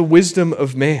 isn't the wisdom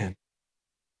of man.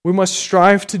 We must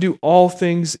strive to do all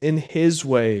things in His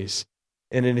ways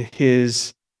and in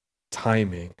His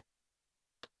timing.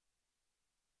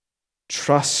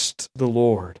 Trust the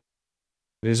Lord.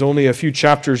 It is only a few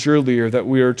chapters earlier that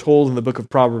we are told in the book of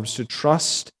Proverbs to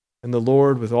trust in the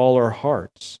Lord with all our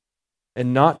hearts,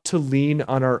 and not to lean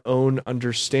on our own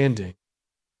understanding.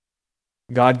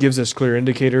 God gives us clear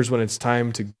indicators when it's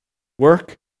time to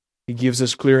work. He gives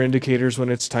us clear indicators when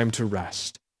it's time to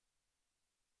rest.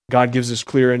 God gives us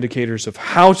clear indicators of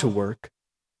how to work,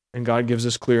 and God gives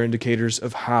us clear indicators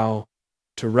of how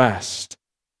to rest.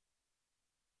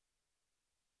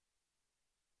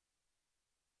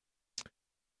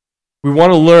 We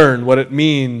want to learn what it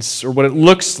means or what it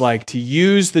looks like to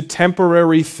use the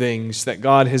temporary things that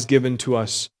God has given to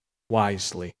us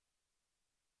wisely.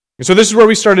 And so this is where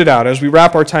we started out as we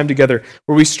wrap our time together.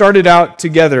 Where we started out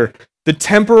together, the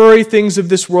temporary things of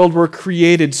this world were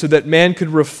created so that man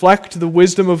could reflect the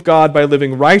wisdom of God by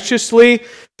living righteously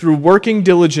through working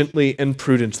diligently and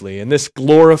prudently. And this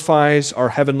glorifies our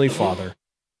Heavenly Father.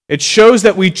 It shows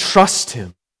that we trust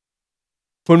Him.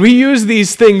 When we use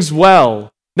these things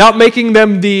well, not making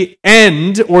them the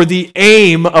end or the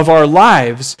aim of our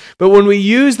lives, but when we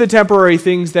use the temporary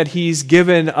things that He's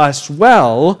given us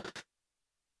well,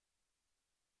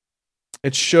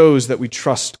 it shows that we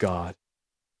trust God,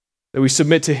 that we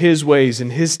submit to His ways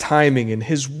and His timing and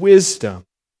His wisdom.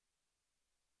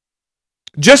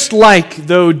 Just like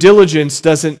though diligence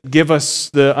doesn't give us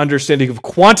the understanding of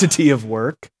quantity of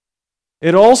work,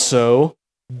 it also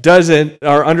doesn't,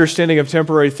 our understanding of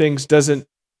temporary things doesn't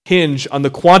hinge on the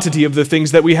quantity of the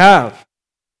things that we have.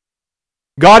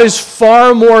 God is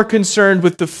far more concerned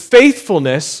with the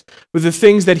faithfulness with the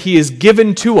things that He has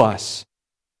given to us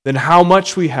than how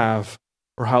much we have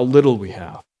or how little we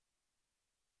have.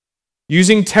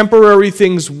 Using temporary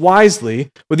things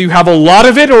wisely, whether you have a lot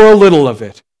of it or a little of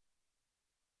it,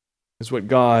 is what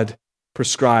God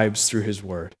prescribes through His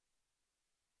Word.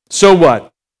 So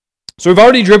what? So we've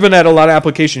already driven at a lot of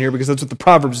application here because that's what the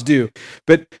Proverbs do.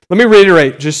 But let me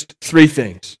reiterate just 3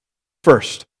 things.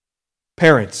 First,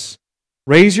 parents,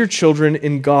 raise your children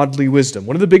in godly wisdom.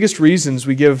 One of the biggest reasons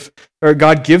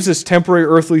God gives us temporary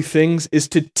earthly things is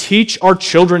to teach our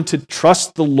children to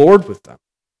trust the Lord with them.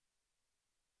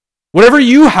 Whatever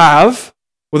you have,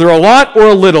 whether a lot or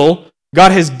a little,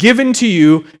 God has given to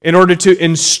you in order to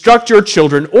instruct your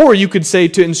children, or you could say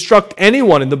to instruct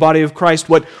anyone in the body of Christ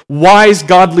what wise,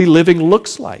 godly living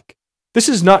looks like. This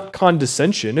is not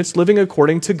condescension. It's living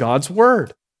according to God's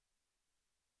word.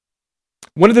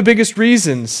 One of the biggest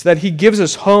reasons that He gives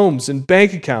us homes and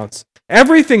bank accounts,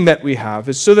 everything that we have,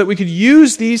 is so that we could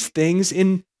use these things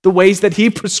in the ways that He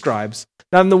prescribes,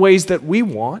 not in the ways that we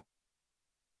want.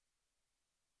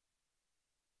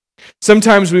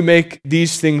 Sometimes we make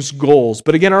these things goals,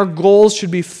 but again, our goals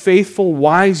should be faithful,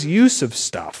 wise use of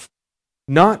stuff,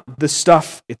 not the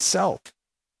stuff itself.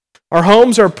 Our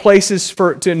homes are places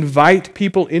to invite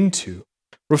people into,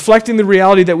 reflecting the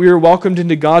reality that we are welcomed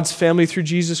into God's family through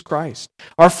Jesus Christ.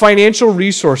 Our financial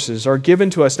resources are given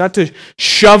to us not to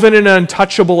shove in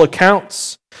untouchable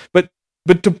accounts, but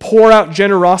to pour out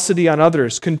generosity on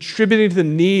others, contributing to the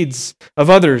needs of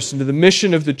others and to the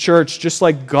mission of the church, just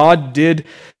like God did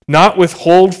not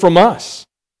withhold from us,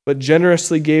 but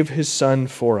generously gave His Son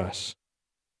for us.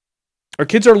 Our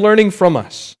kids are learning from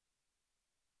us.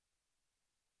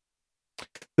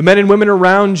 The men and women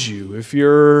around you, if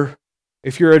you're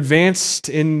advanced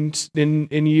in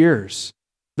years,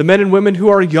 the men and women who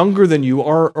are younger than you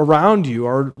are around you,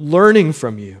 are learning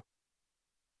from you.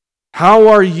 How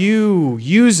are you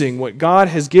using what God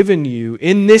has given you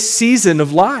in this season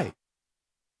of life?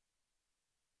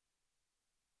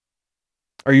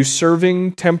 Are you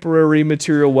serving temporary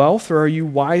material wealth, or are you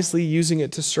wisely using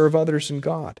it to serve others and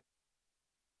God?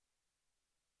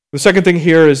 The second thing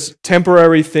here is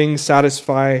temporary things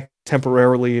satisfy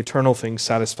temporarily, eternal things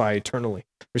satisfy eternally.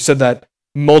 We said that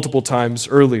multiple times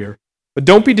earlier. But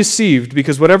don't be deceived,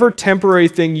 because whatever temporary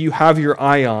thing you have your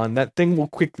eye on, that thing will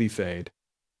quickly fade.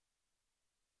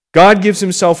 God gives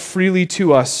Himself freely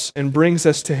to us and brings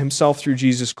us to Himself through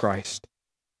Jesus Christ.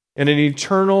 And an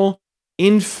eternal,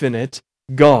 infinite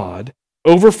God,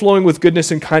 overflowing with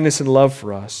goodness and kindness and love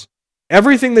for us.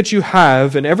 Everything that you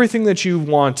have and everything that you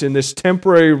want in this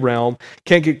temporary realm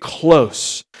can't get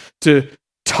close to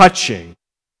touching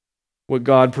what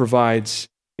God provides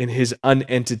in His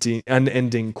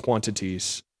unending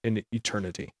quantities in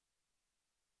eternity.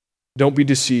 Don't be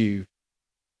deceived.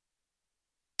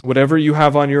 Whatever you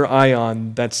have on your eye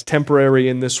on that's temporary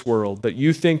in this world, that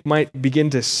you think might begin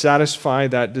to satisfy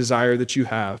that desire that you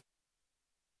have,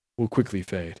 will quickly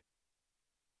fade.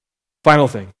 Final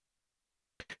thing.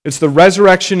 It's the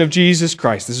resurrection of Jesus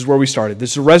Christ. This is where we started.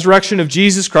 This is the resurrection of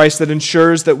Jesus Christ that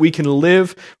ensures that we can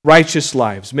live righteous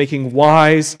lives, making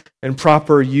wise and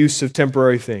proper use of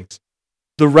temporary things.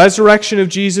 The resurrection of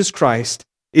Jesus Christ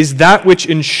is that which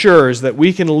ensures that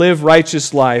we can live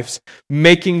righteous lives,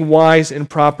 making wise and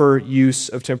proper use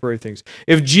of temporary things.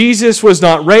 If Jesus was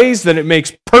not raised, then it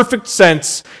makes perfect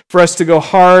sense for us to go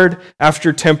hard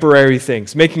after temporary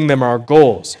things, making them our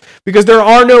goals, because there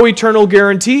are no eternal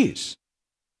guarantees.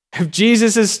 If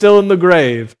Jesus is still in the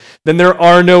grave, then there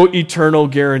are no eternal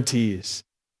guarantees.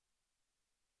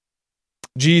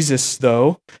 Jesus,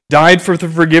 though, died for the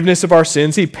forgiveness of our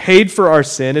sins. He paid for our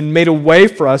sin and made a way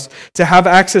for us to have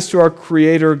access to our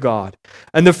Creator God.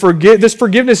 And this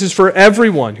forgiveness is for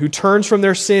everyone who turns from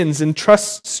their sins and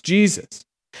trusts Jesus.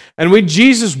 And when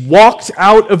Jesus walked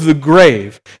out of the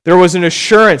grave, there was an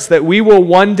assurance that we will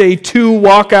one day too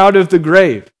walk out of the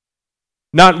grave.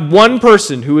 Not one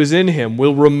person who is in Him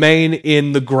will remain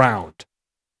in the ground.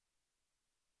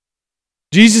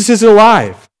 Jesus is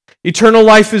alive. Eternal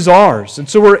life is ours. And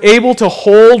so we're able to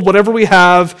hold whatever we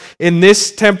have in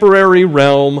this temporary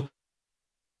realm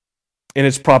in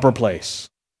its proper place.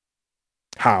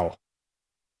 How?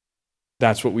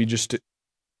 That's what we just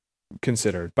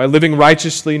considered. By living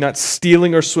righteously, not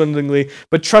stealing or swindlingly,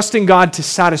 but trusting God to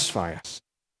satisfy us.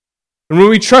 And when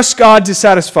we trust God to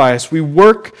satisfy us, we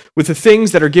work with the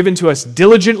things that are given to us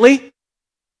diligently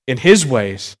in His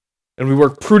ways, and we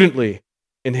work prudently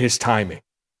in His timing,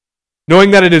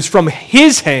 knowing that it is from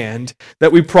His hand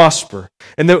that we prosper,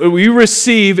 and that what we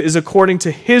receive is according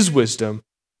to His wisdom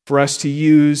for us to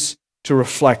use to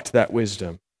reflect that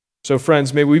wisdom. So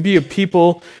friends, may we be a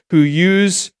people who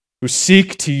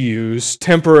seek to use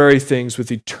temporary things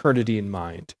with eternity in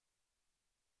mind.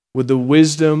 Would the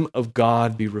wisdom of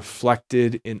God be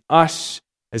reflected in us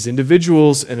as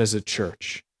individuals and as a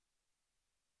church?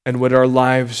 And would our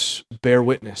lives bear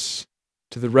witness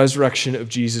to the resurrection of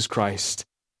Jesus Christ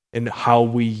in how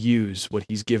we use what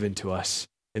he's given to us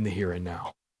in the here and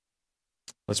now.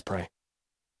 Let's pray.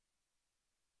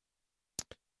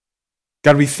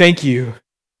 God, we thank you.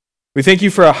 We thank you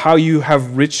for how you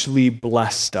have richly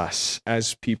blessed us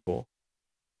as people.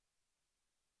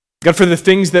 God, for the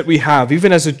things that we have,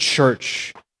 even as a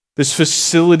church, this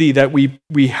facility that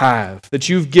we have, that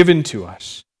you've given to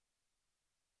us.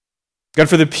 God,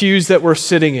 for the pews that we're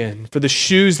sitting in, for the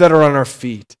shoes that are on our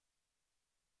feet,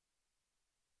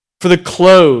 for the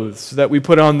clothes that we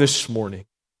put on this morning,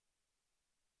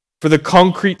 for the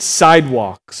concrete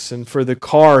sidewalks and for the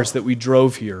cars that we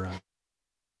drove here on.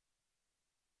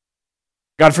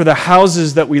 God, for the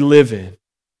houses that we live in.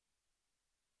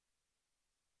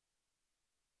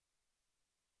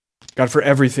 God, for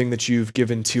everything that you've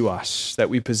given to us, that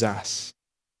we possess.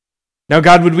 Now,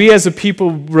 God, would we as a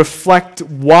people reflect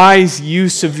wise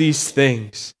use of these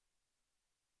things?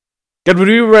 God, would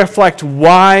we reflect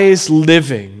wise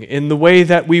living in the way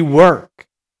that we work,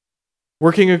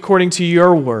 working according to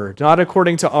your word, not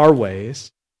according to our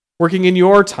ways, working in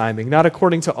your timing, not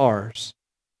according to ours.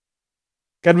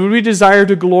 God, would we desire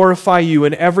to glorify you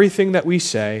in everything that we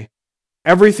say,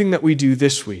 everything that we do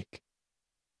this week?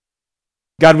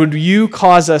 God, would you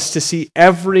cause us to see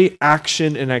every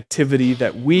action and activity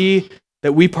that we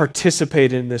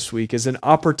participate in this week as an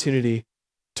opportunity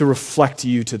to reflect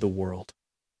you to the world?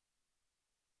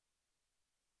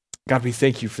 God, we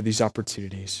thank you for these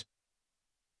opportunities.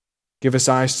 Give us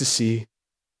eyes to see.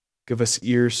 Give us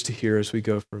ears to hear as we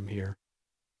go from here.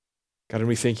 God, and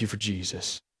we thank you for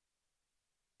Jesus.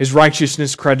 His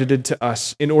righteousness credited to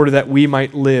us in order that we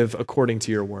might live according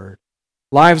to your word.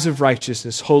 Lives of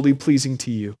righteousness, wholly pleasing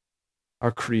to you,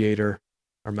 our Creator,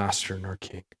 our Master, and our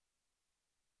King.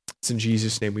 It's in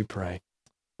Jesus' name we pray.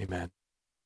 Amen.